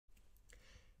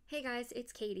Hey guys,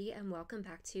 it's Katie, and welcome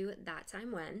back to That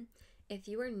Time When. If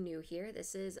you are new here,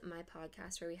 this is my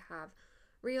podcast where we have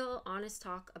real, honest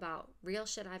talk about real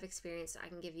shit I've experienced. I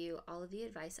can give you all of the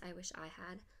advice I wish I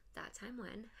had that time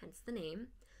when, hence the name.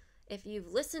 If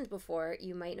you've listened before,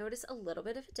 you might notice a little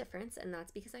bit of a difference, and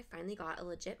that's because I finally got a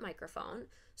legit microphone.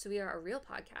 So we are a real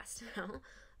podcast now.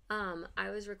 I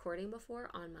was recording before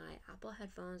on my Apple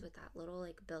headphones with that little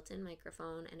built-in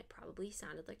microphone, and it probably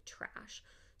sounded like trash.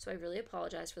 So I really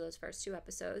apologize for those first two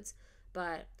episodes,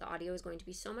 but the audio is going to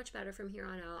be so much better from here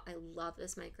on out. I love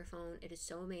this microphone. It is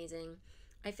so amazing.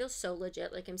 I feel so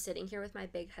legit, like I'm sitting here with my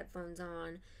big headphones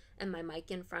on and my mic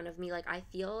in front of me. Like I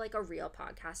feel like a real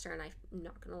podcaster, and I'm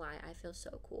not gonna lie, I feel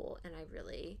so cool, and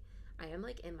I am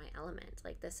like in my element.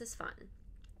 Like this is fun.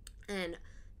 And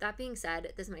that being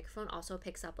said, this microphone also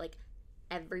picks up like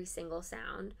every single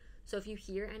sound. So if you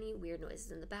hear any weird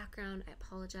noises in the background, I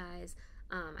apologize.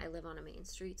 I live on a main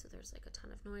street, so there's like a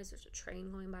ton of noise. There's a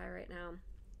train going by right now.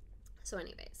 So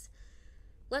anyways,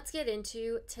 let's get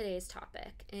into today's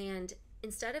topic. And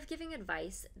instead of giving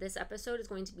advice, this episode is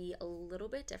going to be a little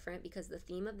bit different because the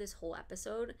theme of this whole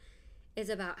episode is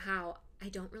about how I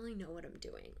don't really know what I'm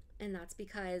doing. And that's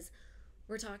because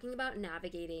we're talking about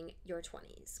navigating your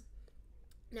 20s.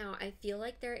 Now, I feel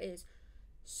like there is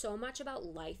so much about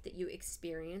life that you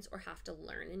experience or have to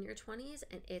learn in your 20s,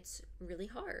 and it's really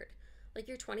hard. Like,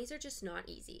 your 20s are just not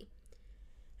easy.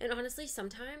 And honestly,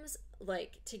 sometimes,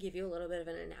 like, to give you a little bit of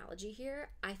an analogy here,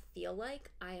 I feel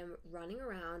like I am running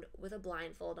around with a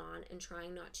blindfold on and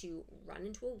trying not to run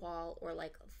into a wall or,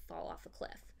 like, fall off a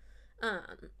cliff.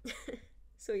 Um,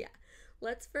 so yeah,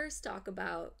 let's first talk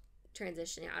about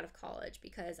transitioning out of college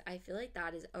because I feel like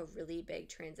that is a really big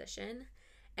transition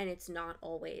and it's not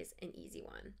always an easy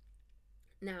one.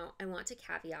 Now, I want to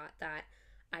caveat that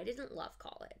I didn't love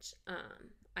college.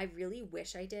 I really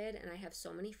wish I did, and I have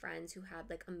so many friends who had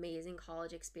like amazing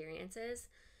college experiences,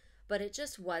 but it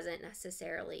just wasn't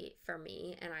necessarily for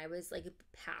me, and I was like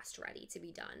past ready to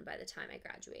be done by the time I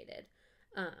graduated.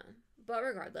 But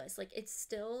regardless, like it's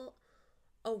still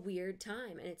a weird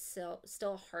time, and it's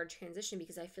still a hard transition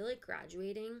because I feel like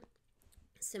graduating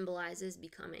symbolizes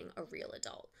becoming a real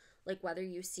adult. Like whether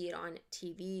you see it on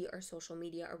TV or social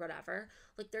media or whatever,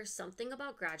 like there's something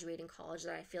about graduating college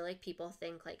that I feel like people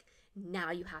think like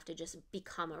now you have to just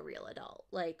become a real adult,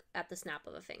 like at the snap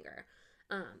of a finger.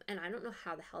 And I don't know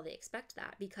how the hell they expect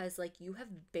that because like you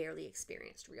have barely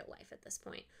experienced real life at this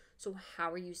point. So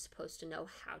how are you supposed to know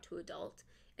how to adult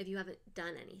if you haven't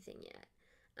done anything yet?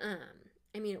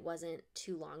 I mean, it wasn't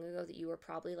too long ago that you were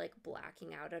probably like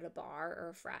blacking out at a bar or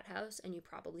a frat house, and you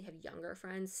probably have younger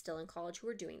friends still in college who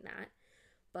are doing that.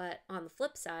 But on the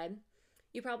flip side,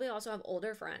 you probably also have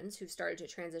older friends who've started to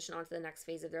transition onto the next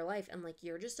phase of their life, and like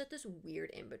you're just at this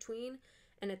weird in between.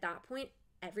 And at that point,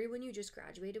 everyone you just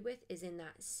graduated with is in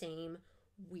that same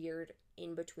weird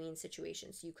in between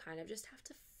situation. So you kind of just have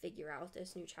to figure out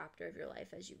this new chapter of your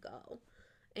life as you go.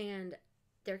 And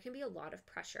there can be a lot of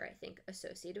pressure, I think,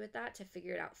 associated with that to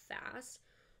figure it out fast,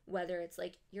 whether it's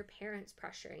like your parents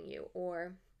pressuring you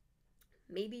or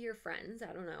maybe your friends,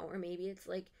 I don't know, or maybe it's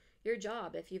like your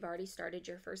job if you've already started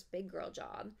your first big girl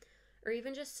job, or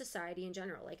even just society in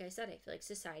general. Like I said, I feel like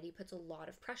society puts a lot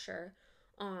of pressure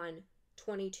on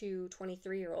 22,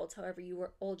 23-year-olds, however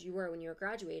old you were when you were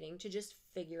graduating, to just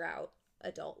figure out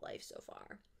adult life so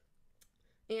far.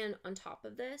 And on top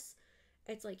of this,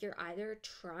 it's like you're either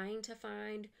trying to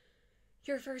find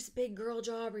your first big girl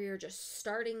job or you're just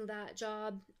starting that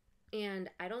job. And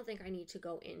I don't think I need to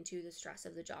go into the stress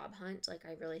of the job hunt. Like,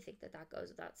 I really think that goes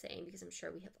without saying because I'm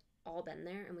sure we have all been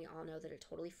there and we all know that it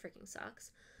totally freaking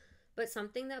sucks. But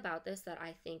something about this that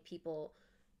I think people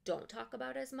don't talk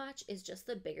about as much is just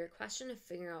the bigger question of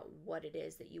figuring out what it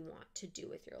is that you want to do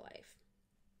with your life.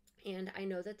 And I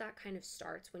know that kind of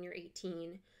starts when you're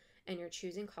 18 and you're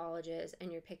choosing colleges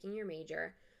and you're picking your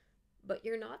major, but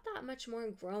you're not that much more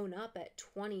grown up at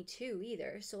 22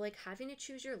 either. So like having to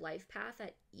choose your life path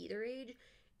at either age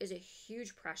is a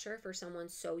huge pressure for someone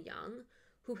so young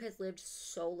who has lived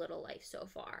so little life so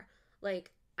far.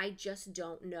 Like I just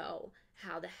don't know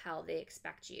how the hell they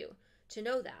expect you to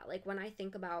know that. Like when I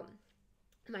think about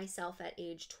myself at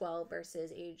age 12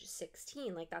 versus age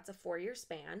 16, like that's a 4-year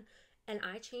span, and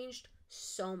I changed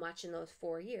so much in those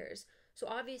 4 years. So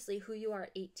obviously who you are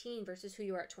at 18 versus who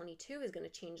you are at 22 is going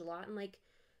to change a lot. And like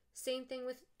same thing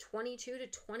with 22 to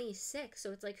 26.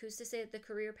 So it's like who's to say that the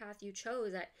career path you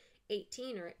chose at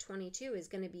 18 or at 22 is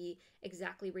going to be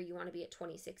exactly where you want to be at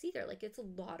 26 either. Like it's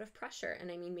a lot of pressure.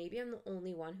 And I mean, maybe I'm the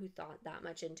only one who thought that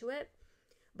much into it,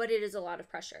 but it is a lot of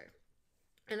pressure.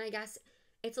 And I guess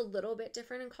It's a little bit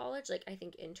different in college. Like, I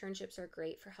think internships are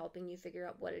great for helping you figure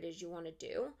out what it is you want to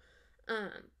do.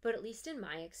 But at least in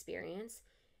my experience,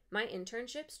 my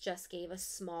internships just gave a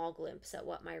small glimpse at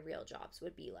what my real jobs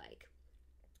would be like.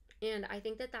 And I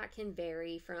think that that can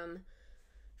vary from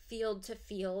field to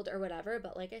field or whatever.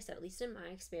 But like I said, at least in my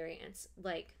experience,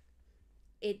 like,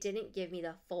 it didn't give me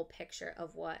the full picture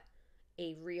of what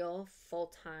a real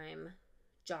full-time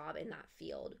job in that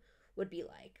field would be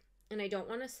like. And I don't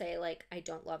want to say like I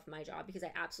don't love my job, because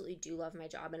I absolutely do love my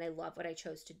job and I love what I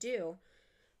chose to do.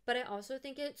 But I also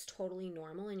think it's totally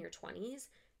normal in your 20s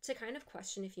to kind of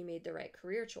question if you made the right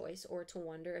career choice, or to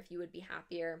wonder if you would be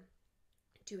happier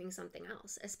doing something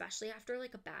else, especially after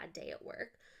like a bad day at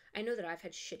work. I know that I've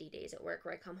had shitty days at work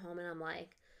where I come home and I'm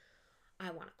like, I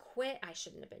want to quit. I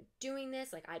shouldn't have been doing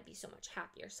this. Like, I'd be so much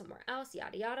happier somewhere else,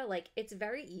 yada, yada. Like, it's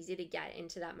very easy to get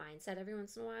into that mindset every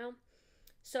once in a while.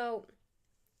 So,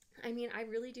 I mean, I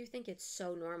really do think it's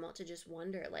so normal to just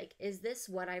wonder, like, is this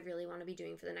what I really want to be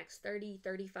doing for the next 30,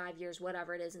 35 years,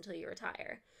 whatever it is, until you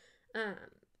retire? Um,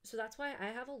 so that's why I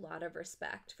have a lot of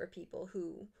respect for people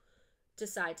who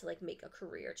decide to like make a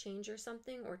career change or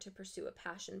something, or to pursue a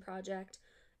passion project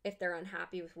if they're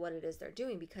unhappy with what it is they're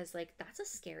doing, because like that's a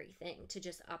scary thing to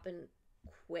just up and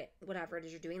quit whatever it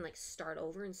is you're doing, like start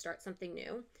over and start something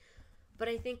new. But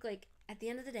I think like at the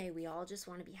end of the day, we all just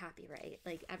want to be happy, right?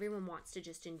 Like everyone wants to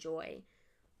just enjoy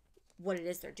what it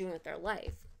is they're doing with their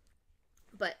life.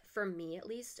 But for me, at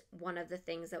least, one of the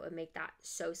things that would make that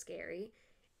so scary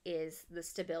is the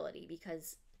stability,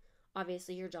 because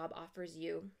obviously your job offers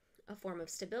you a form of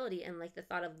stability, and like the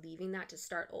thought of leaving that to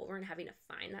start over and having to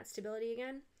find that stability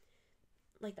again,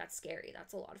 like that's scary.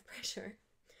 That's a lot of pressure.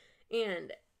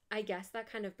 And I guess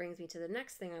that kind of brings me to the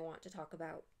next thing I want to talk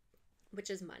about, which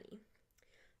is money.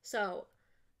 So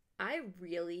I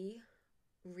really,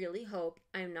 really hope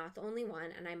I'm not the only one,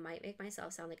 and I might make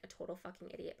myself sound like a total fucking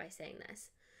idiot by saying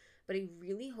this, but I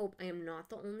really hope I am not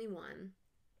the only one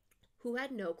who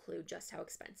had no clue just how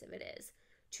expensive it is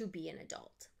to be an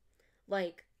adult.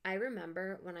 Like, I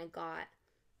remember when I got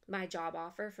my job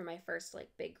offer for my first like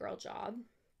big girl job,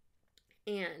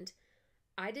 and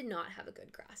I did not have a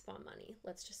good grasp on money.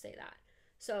 Let's just say that.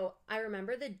 So I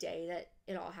remember the day that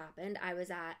it all happened. I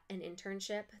was at an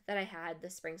internship that I had the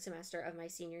spring semester of my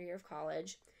senior year of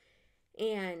college,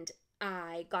 and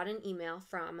I got an email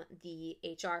from the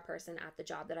HR person at the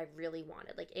job that I really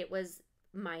wanted. Like, it was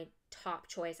my top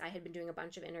choice. I had been doing a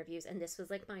bunch of interviews, and this was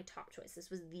like my top choice. This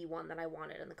was the one that I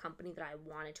wanted and the company that I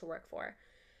wanted to work for.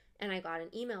 And I got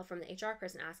an email from the HR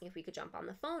person asking if we could jump on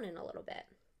the phone in a little bit.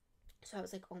 So I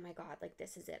was like, oh my God, like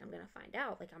this is it. I'm going to find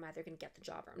out. Like, I'm either going to get the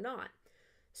job or I'm not.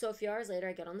 So a few hours later,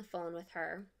 I get on the phone with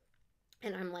her,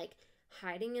 and I'm like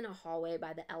hiding in a hallway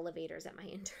by the elevators at my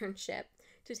internship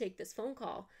to take this phone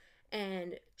call.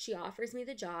 And she offers me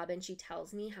the job, and she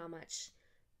tells me how much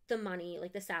the money,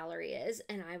 like the salary is.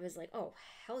 And I was like, oh,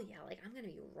 hell yeah, like I'm going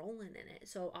to be rolling in it.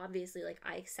 So obviously, like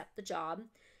I accept the job,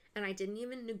 and I didn't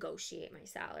even negotiate my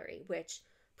salary, which,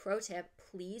 pro tip,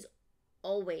 please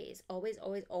always, always,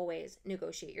 always, always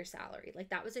negotiate your salary. Like,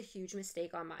 that was a huge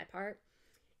mistake on my part.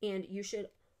 And you should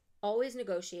always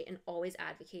negotiate and always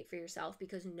advocate for yourself,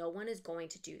 because no one is going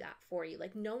to do that for you.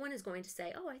 Like, no one is going to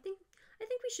say, oh, I think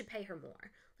we should pay her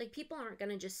more. Like, people aren't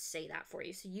going to just say that for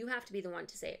you. So you have to be the one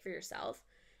to say it for yourself.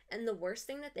 And the worst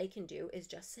thing that they can do is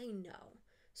just say no.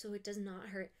 So it does not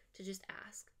hurt to just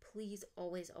ask. Please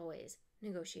always, always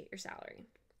negotiate your salary.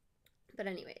 But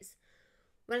anyways,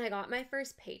 when I got my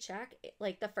first paycheck,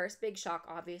 like the first big shock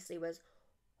obviously was,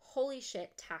 holy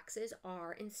shit, taxes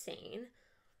are insane.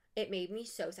 It made me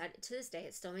so sad. To this day,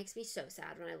 it still makes me so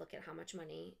sad when I look at how much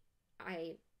money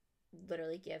I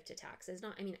literally give to taxes.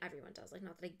 Not, I mean, everyone does. Like,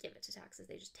 not that I give it to taxes,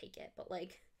 they just take it. But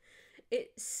like,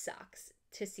 it sucks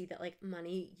to see that like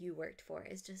money you worked for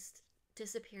is just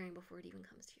disappearing before it even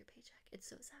comes to your paycheck. It's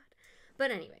so sad.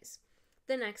 But anyways,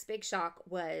 the next big shock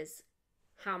was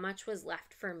how much was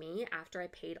left for me after I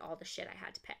paid all the shit I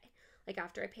had to pay. Like,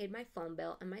 after I paid my phone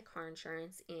bill and my car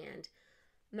insurance, and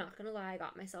not gonna lie, I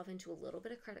got myself into a little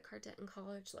bit of credit card debt in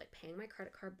college, so like paying my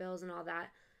credit card bills and all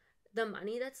that. The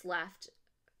money that's left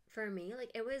for me,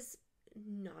 like, it was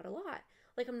not a lot.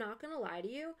 Like, I'm not gonna lie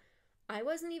to you, I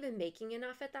wasn't even making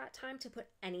enough at that time to put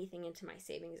anything into my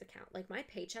savings account. Like, my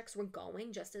paychecks were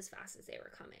going just as fast as they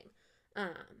were coming,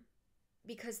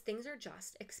 because things are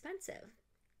just expensive.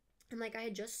 And like, I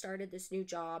had just started this new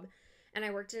job, and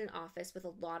I worked in an office with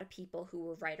a lot of people who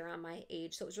were right around my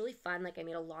age. So it was really fun. Like, I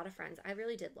made a lot of friends. I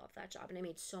really did love that job, and I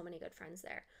made so many good friends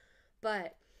there.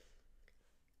 But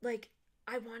like,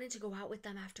 I wanted to go out with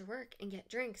them after work and get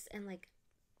drinks and like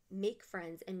make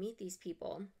friends and meet these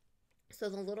people. So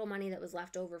the little money that was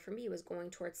left over for me was going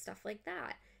towards stuff like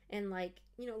that, and like,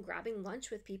 grabbing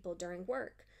lunch with people during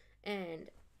work. And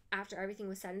after everything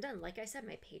was said and done, like I said,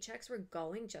 my paychecks were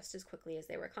going just as quickly as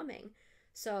they were coming.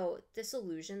 So this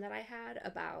illusion that I had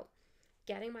about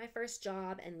getting my first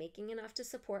job and making enough to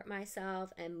support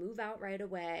myself and move out right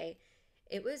away,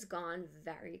 it was gone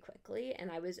very quickly,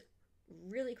 and I was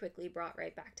really quickly brought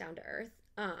right back down to earth.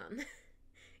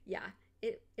 Yeah,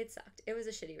 it sucked. It was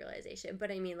a shitty realization,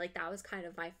 but I mean, like, that was kind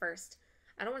of my first,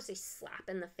 I don't want to say slap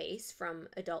in the face from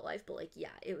adult life, but like, yeah,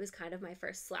 it was kind of my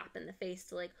first slap in the face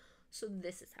to like, so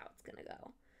this is how it's gonna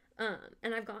go.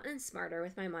 And I've gotten smarter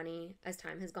with my money as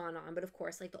time has gone on, but of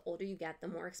course, like, the older you get, the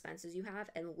more expenses you have,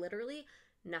 and literally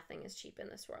nothing is cheap in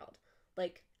this world.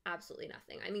 Like, absolutely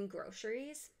nothing. I mean,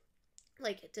 groceries.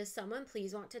 Like, does someone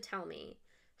please want to tell me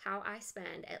how I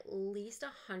spend at least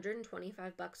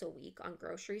 $125 a week on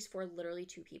groceries for literally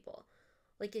two people?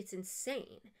 Like, it's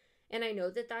insane. And I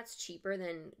know that that's cheaper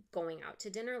than going out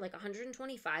to dinner. Like,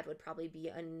 125 would probably be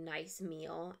a nice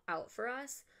meal out for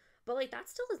us. But like, that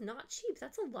still is not cheap.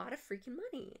 That's a lot of freaking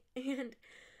money. And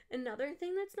another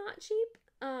thing that's not cheap,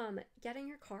 getting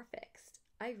your car fixed.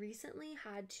 I recently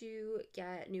had to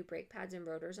get new brake pads and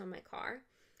rotors on my car,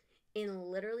 and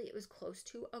literally it was close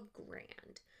to $1,000.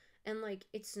 And like,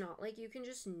 it's not like you can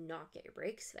just not get your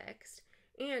brakes fixed.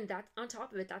 And that, on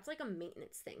top of it, that's like a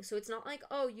maintenance thing. So it's not like,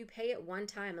 oh, you pay it one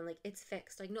time and like it's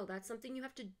fixed. Like, no, that's something you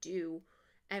have to do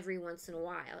every once in a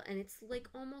while, and it's like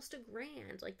almost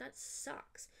 $1,000. Like, that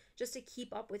sucks, just to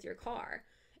keep up with your car.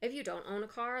 If you don't own a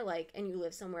car, like, and you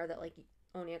live somewhere that like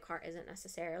owning a car isn't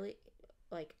necessarily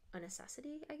like a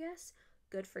necessity, I guess,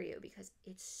 good for you, because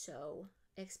it's so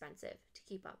expensive to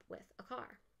keep up with a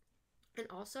car. And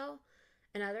also,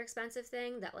 another expensive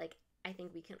thing that like I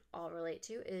think we can all relate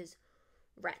to is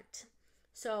rent.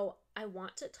 So I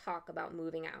want to talk about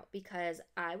moving out, because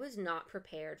I was not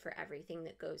prepared for everything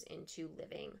that goes into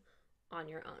living on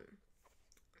your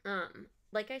own.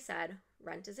 Like I said,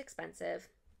 rent is expensive.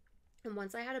 And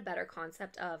once I had a better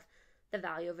concept of the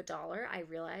value of a dollar, I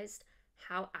realized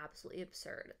how absolutely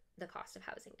absurd the cost of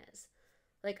housing is.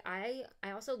 Like, I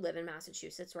also live in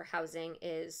Massachusetts, where housing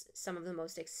is some of the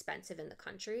most expensive in the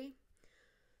country,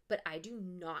 but I do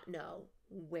not know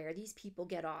where these people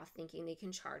get off thinking they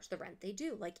can charge the rent they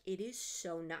do. Like, it is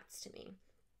so nuts to me.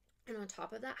 And on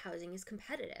top of that, housing is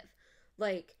competitive.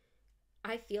 Like,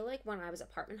 I feel like when I was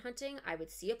apartment hunting, I would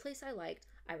see a place I liked,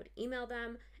 I would email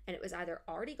them, and it was either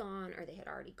already gone or they had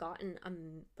already gotten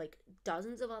like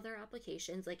dozens of other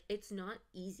applications. Like, it's not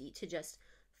easy to just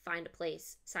find a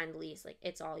place, sign the lease, like,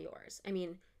 it's all yours. I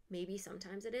mean, maybe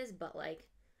sometimes it is, but like,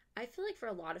 I feel like for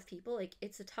a lot of people, like,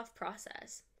 it's a tough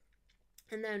process.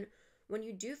 And then when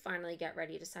you do finally get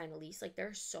ready to sign a lease, like, there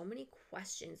are so many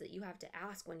questions that you have to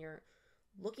ask when you're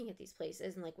looking at these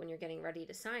places and like when you're getting ready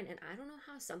to sign. And I don't know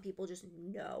how some people just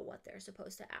know what they're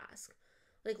supposed to ask.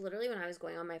 Like, literally, when I was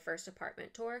going on my first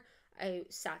apartment tour, I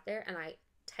sat there and I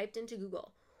typed into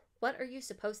Google, what are you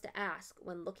supposed to ask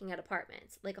when looking at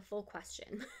apartments? Like, a full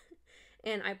question.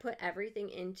 And I put everything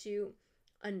into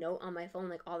a note on my phone,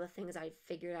 like all the things I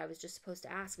figured I was just supposed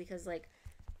to ask, because like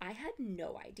I had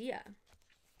no idea.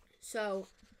 So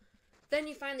then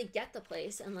you finally get the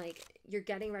place and like you're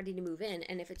getting ready to move in,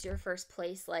 and if it's your first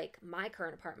place, like my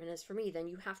current apartment is for me, then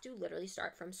you have to literally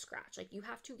start from scratch. Like, you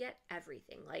have to get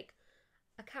everything, like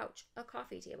a couch, a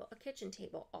coffee table, a kitchen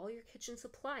table, all your kitchen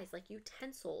supplies, like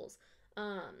utensils,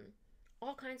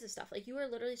 all kinds of stuff. Like, you are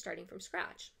literally starting from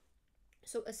scratch.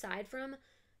 So aside from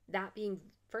that being,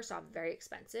 first off, very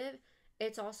expensive,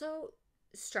 it's also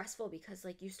stressful, because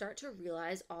like you start to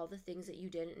realize all the things that you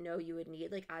didn't know you would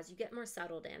need. Like, as you get more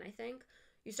settled in, I think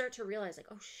you start to realize like,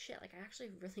 oh shit, like I actually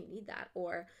really need that.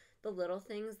 Or the little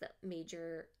things that made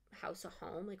your house a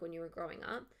home, like when you were growing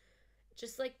up,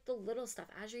 just like the little stuff,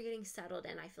 as you're getting settled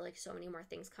in, I feel like so many more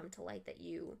things come to light that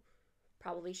you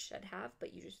probably should have,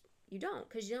 but you don't,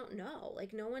 because you don't know.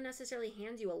 Like, no one necessarily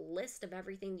hands you a list of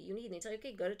everything that you need, and they tell you,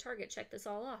 okay, go to Target, check this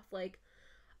all off. Like,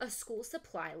 a school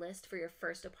supply list for your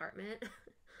first apartment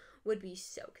would be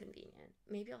so convenient.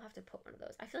 Maybe I'll have to put one of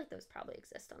those. I feel like those probably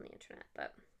exist on the internet,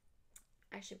 but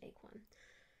I should make one.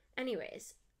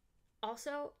 Anyways,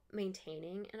 also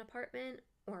maintaining an apartment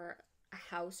or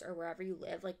a house or wherever you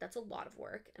live, like, that's a lot of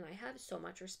work. And I have so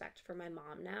much respect for my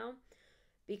mom now,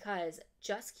 because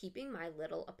just keeping my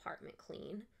little apartment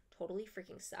clean totally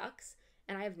freaking sucks.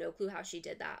 And I have no clue how she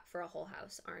did that for a whole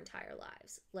house our entire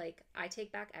lives. Like, I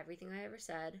take back everything I ever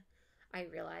said. I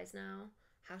realize now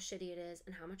how shitty it is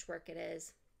and how much work it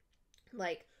is.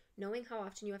 Like, knowing how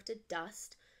often you have to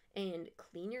dust and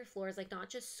clean your floors, like not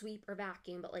just sweep or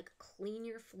vacuum, but like clean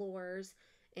your floors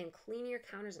and cleaning your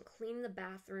counters and cleaning the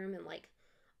bathroom and like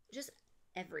just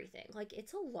everything. Like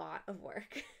it's a lot of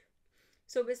work.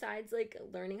 So besides like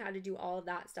learning how to do all of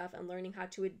that stuff and learning how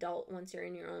to adult once you're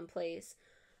in your own place,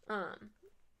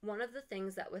 one of the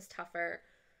things that was tougher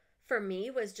for me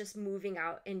was just moving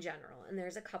out in general. And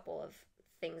there's a couple of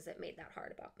things that made that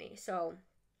hard about me. So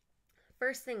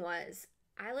first thing was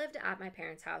I lived at my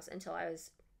parents' house until I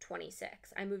was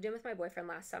 26. I moved in with my boyfriend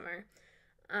last summer.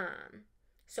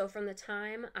 So from the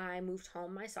time I moved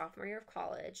home my sophomore year of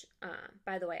college,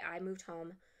 by the way, I moved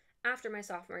home after my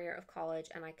sophomore year of college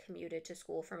and I commuted to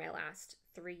school for my last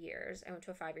 3 years. I went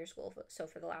to a 5-year school, so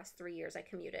for the last 3 years I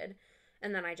commuted,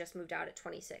 and then I just moved out at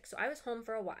 26. So I was home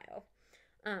for a while.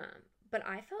 But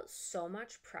I felt so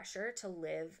much pressure to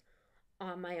live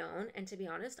on my own, and to be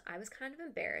honest, I was kind of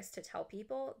embarrassed to tell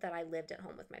people that I lived at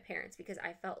home with my parents because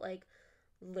I felt like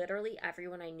literally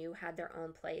everyone I knew had their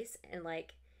own place, and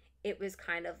like it was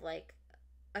kind of like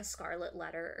a scarlet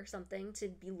letter or something to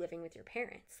be living with your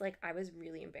parents. Like I was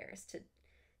really embarrassed to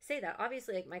say that.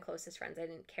 Obviously, like my closest friends, I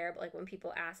didn't care, but like when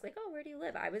people ask like, "Oh, where do you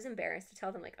live?" I was embarrassed to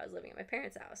tell them like I was living at my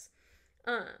parents' house.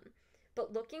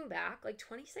 But looking back, like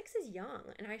 26 is young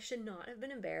and I should not have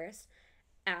been embarrassed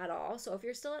at all. So if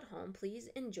you're still at home, please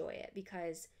enjoy it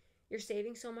because you're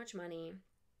saving so much money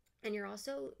and you're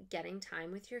also getting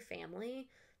time with your family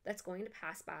that's going to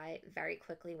pass by very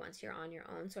quickly once you're on your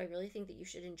own. So I really think that you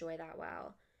should enjoy that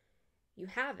while you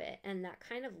have it. And that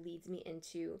kind of leads me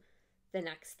into the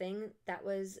next thing that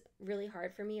was really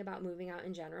hard for me about moving out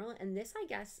in general. And this, I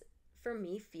guess, for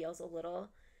me feels a little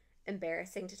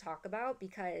embarrassing to talk about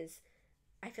because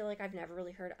I feel like I've never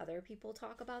really heard other people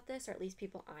talk about this, or at least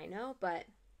people I know, but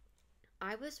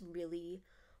I was really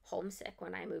homesick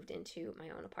when I moved into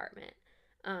my own apartment.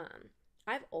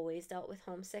 I've always dealt with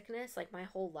homesickness like my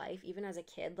whole life, even as a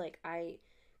kid. Like I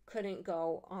couldn't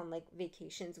go on like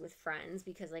vacations with friends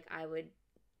because like I would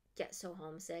get so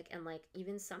homesick. And like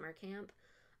even summer camp,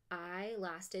 I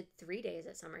lasted 3 days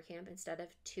at summer camp instead of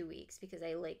 2 weeks because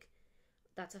I like,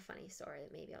 that's a funny story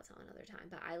that maybe I'll tell another time,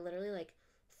 but I literally like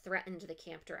threatened the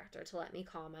camp director to let me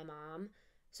call my mom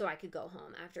so I could go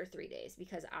home after 3 days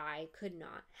because I could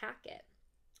not hack it.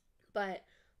 But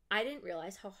I didn't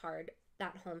realize how hard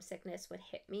that homesickness would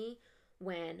hit me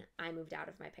when I moved out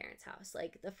of my parents' house.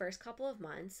 Like the first couple of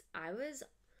months, I was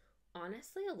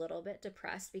honestly a little bit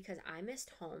depressed because I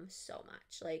missed home so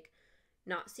much. Like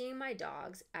not seeing my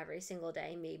dogs every single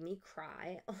day made me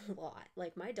cry a lot.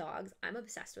 Like my dogs, I'm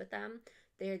obsessed with them.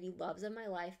 They are the loves of my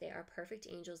life. They are perfect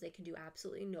angels. They can do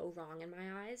absolutely no wrong in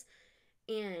my eyes.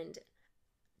 And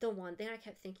the one thing I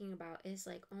kept thinking about is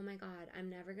like, oh my God, I'm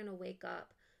never going to wake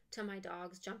up to my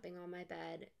dogs jumping on my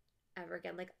bed ever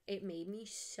again. Like it made me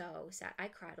so sad. I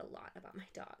cried a lot about my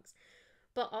dogs.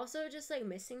 But also just like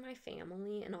missing my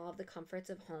family and all of the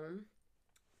comforts of home.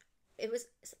 It was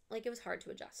hard to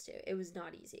adjust to. It was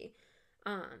not easy.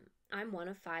 I'm one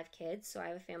of 5 kids, so I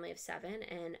have a family of 7,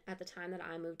 and at the time that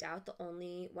I moved out, the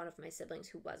only one of my siblings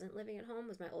who wasn't living at home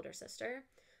was my older sister.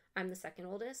 I'm the second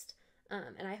oldest,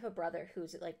 and I have a brother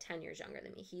who's like 10 years younger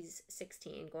than me. He's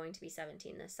 16, going to be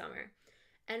 17 this summer,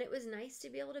 and it was nice to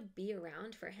be able to be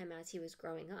around for him as he was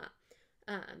growing up.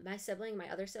 My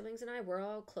other siblings and I, we're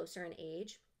all closer in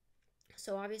age,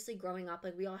 so obviously growing up,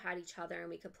 like we all had each other and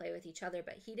we could play with each other,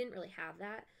 but he didn't really have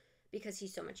that because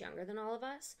he's so much younger than all of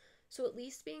us. So at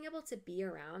least being able to be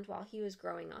around while he was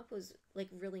growing up was like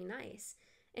really nice.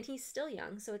 And he's still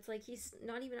young, so it's like he's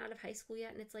not even out of high school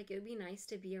yet, and it's like it would be nice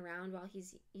to be around while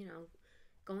he's,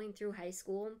 going through high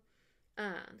school.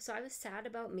 So I was sad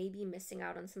about maybe missing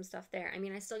out on some stuff there. I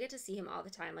mean, I still get to see him all the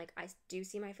time. Like I do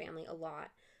see my family a lot.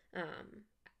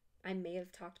 I may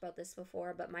have talked about this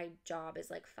before, but my job is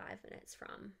like 5 minutes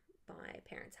from my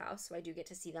parents' house, so I do get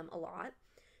to see them a lot.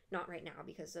 Not right now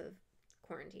because of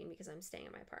quarantine, because I'm staying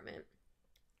in my apartment.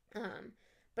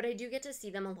 But I do get to see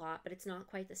them a lot, but it's not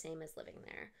quite the same as living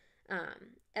there.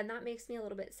 And that makes me a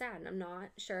little bit sad, and I'm not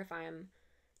sure if I'm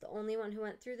the only one who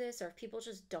went through this or if people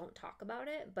just don't talk about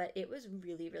it, but it was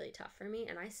really, really tough for me,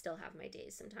 and I still have my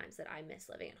days sometimes that I miss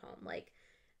living at home. Like,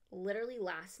 literally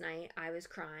last night, I was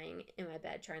crying in my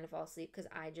bed trying to fall asleep because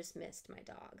I just missed my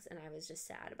dogs, and I was just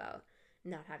sad about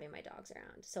not having my dogs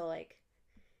around. So, like,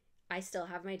 I still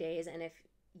have my days, and if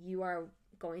you are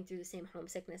going through the same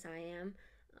homesickness I am,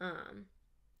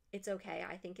 it's okay.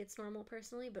 I think it's normal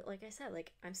personally, but like I said,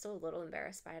 like I'm still a little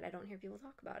embarrassed by it. I don't hear people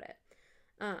talk about it.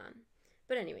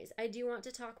 But anyways, I do want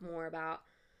to talk more about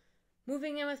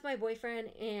moving in with my boyfriend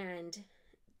and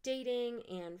dating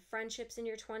and friendships in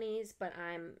your 20s, but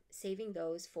I'm saving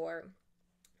those for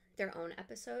their own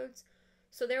episodes.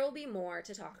 So there will be more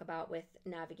to talk about with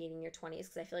navigating your 20s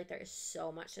because I feel like there is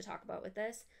so much to talk about with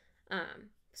this.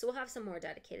 So we'll have some more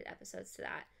dedicated episodes to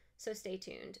that. So stay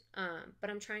tuned. But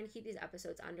I'm trying to keep these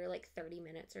episodes under like 30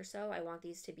 minutes or so. I want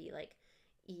these to be like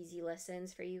easy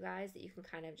listens for you guys that you can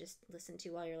kind of just listen to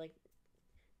while you're like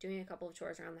doing a couple of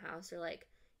chores around the house or like,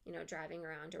 driving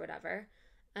around or whatever.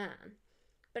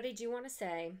 But I do want to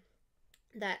say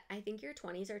that I think your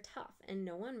 20s are tough and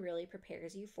no one really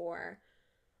prepares you for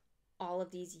all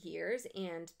of these years.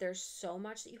 And there's so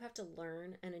much that you have to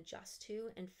learn and adjust to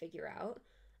and figure out.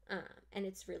 And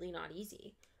it's really not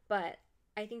easy. But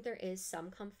I think there is some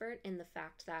comfort in the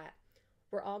fact that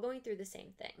we're all going through the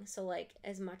same thing. So, like,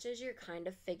 as much as you're kind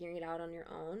of figuring it out on your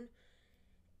own,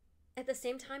 at the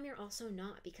same time, you're also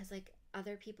not, because, like,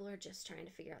 other people are just trying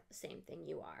to figure out the same thing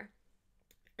you are.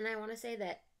 And I want to say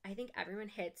that I think everyone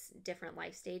hits different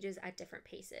life stages at different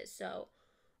paces. So,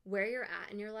 where you're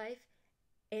at in your life,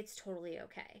 it's totally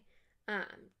okay.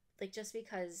 Like, just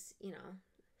because,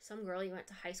 some girl you went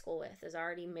to high school with is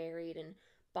already married and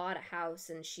bought a house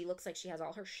and she looks like she has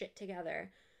all her shit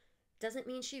together, doesn't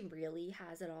mean she really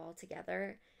has it all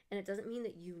together, and it doesn't mean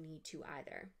that you need to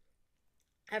either.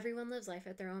 Everyone lives life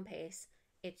at their own pace.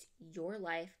 It's your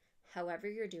life. However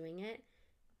you're doing it,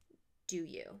 do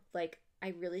you. Like,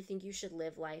 I really think you should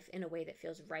live life in a way that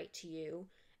feels right to you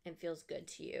and feels good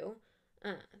to you,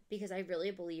 because I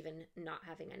really believe in not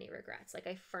having any regrets. Like,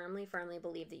 I firmly, firmly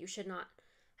believe that you should not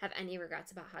have any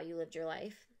regrets about how you lived your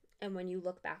life. And when you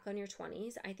look back on your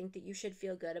 20s, I think that you should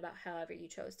feel good about however you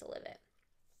chose to live it.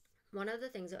 One of the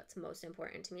things that's most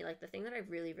important to me, like the thing that I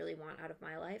really, really want out of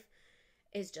my life,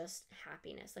 is just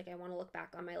happiness. Like, I want to look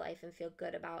back on my life and feel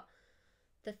good about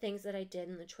the things that I did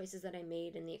and the choices that I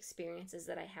made and the experiences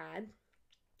that I had.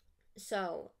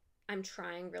 So I'm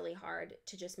trying really hard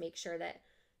to just make sure that,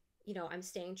 I'm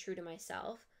staying true to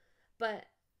myself. But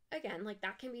again, like,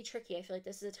 that can be tricky. I feel like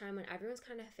this is a time when everyone's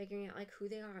kind of figuring out like who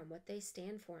they are and what they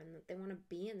stand for and what they want to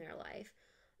be in their life.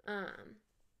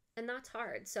 And that's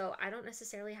hard. So I don't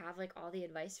necessarily have like all the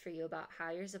advice for you about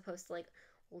how you're supposed to like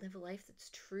live a life that's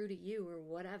true to you or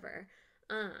whatever.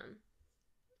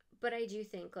 But I do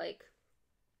think like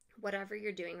whatever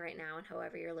you're doing right now and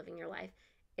however you're living your life,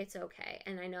 it's okay.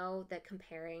 And I know that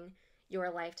comparing your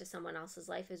life to someone else's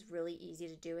life is really easy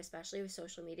to do, especially with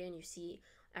social media, and you see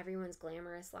everyone's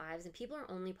glamorous lives and people are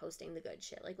only posting the good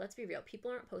shit. Like, let's be real, people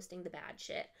aren't posting the bad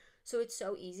shit. So it's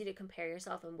so easy to compare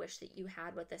yourself and wish that you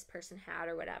had what this person had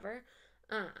or whatever.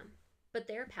 But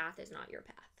their path is not your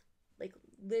path. Like,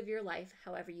 live your life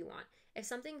however you want. If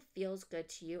something feels good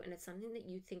to you and it's something that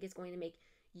you think is going to make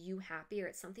you happy, or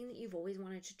it's something that you've always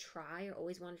wanted to try or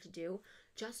always wanted to do,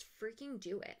 just freaking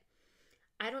do it.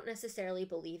 I don't necessarily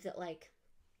believe that like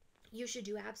you should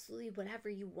do absolutely whatever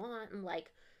you want and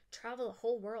like travel the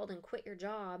whole world and quit your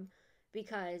job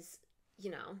because,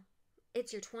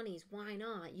 it's your 20s. Why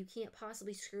not? You can't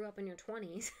possibly screw up in your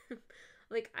 20s.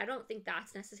 Like, I don't think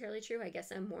that's necessarily true. I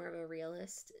guess I'm more of a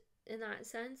realist in that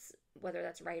sense. Whether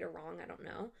that's right or wrong, I don't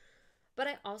know. But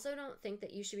I also don't think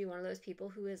that you should be one of those people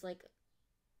who is like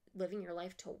living your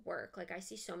life to work. Like, I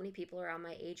see so many people around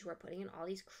my age who are putting in all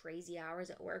these crazy hours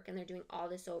at work and they're doing all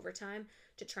this overtime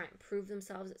to try and prove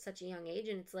themselves at such a young age.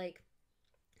 And it's like,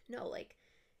 no, like,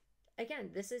 again,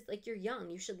 this is like, you're young.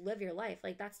 You should live your life.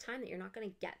 Like, that's time that you're not going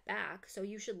to get back. So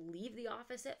you should leave the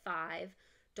office at 5.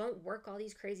 Don't work all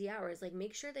these crazy hours. Like,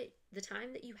 make sure that the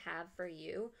time that you have for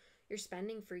you, you're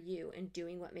spending for you and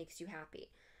doing what makes you happy.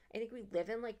 I think we live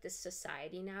in like this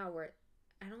society now where,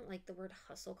 I don't like the word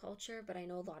hustle culture, but I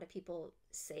know a lot of people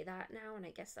say that now, and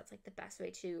I guess that's like the best way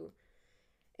to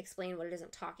explain what it is I'm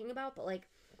talking about. But like,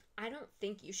 I don't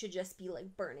think you should just be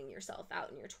like burning yourself out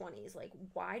in your 20s. Like,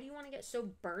 why do you want to get so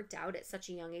burnt out at such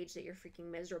a young age that you're freaking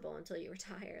miserable until you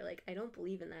retire? Like, I don't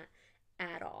believe in that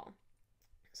at all.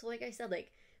 So like I said,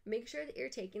 like, make sure that you're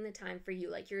taking the time for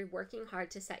you. Like, you're working hard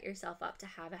to set yourself up to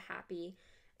have a happy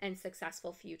and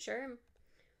successful future.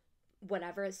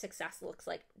 Whatever success looks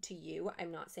like to you.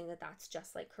 I'm not saying that that's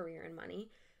just like career and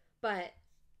money, but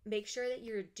make sure that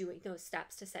you're doing those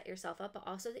steps to set yourself up, but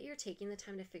also that you're taking the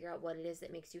time to figure out what it is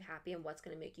that makes you happy and what's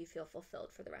going to make you feel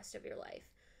fulfilled for the rest of your life.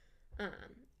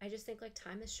 I just think like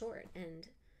time is short, and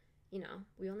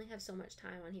we only have so much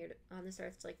time on this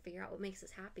earth to like figure out what makes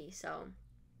us happy. So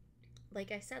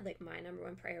like I said, like, my number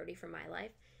one priority for my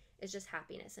life is just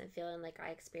happiness and feeling like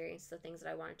I experienced the things that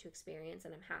I wanted to experience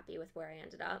and I'm happy with where I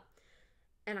ended up.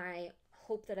 And I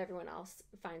hope that everyone else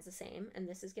finds the same. And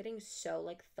this is getting so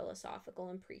like philosophical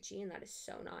and preachy, and that is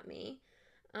so not me.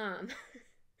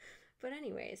 But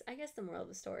anyways, I guess the moral of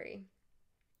the story,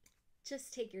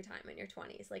 just take your time in your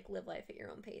 20s. Like, live life at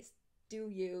your own pace. Do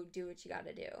what you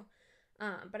gotta do.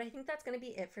 But I think that's gonna be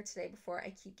it for today before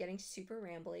I keep getting super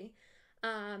rambly.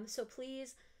 So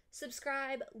please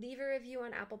Subscribe, leave a review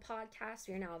on Apple Podcasts.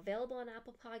 We are now available on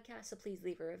Apple Podcasts, so please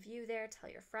leave a review there. Tell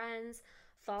your friends.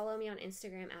 Follow me on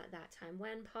Instagram at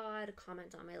ThatTimeWhenPod.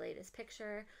 Comment on my latest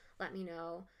picture. Let me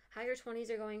know how your 20s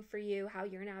are going for you, how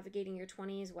you're navigating your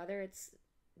 20s, whether it's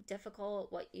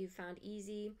difficult, what you found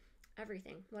easy,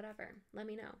 everything, whatever. Let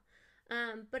me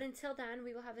know. But until then,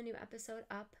 we will have a new episode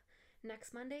up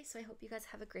next Monday. So I hope you guys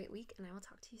have a great week, and I will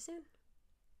talk to you soon.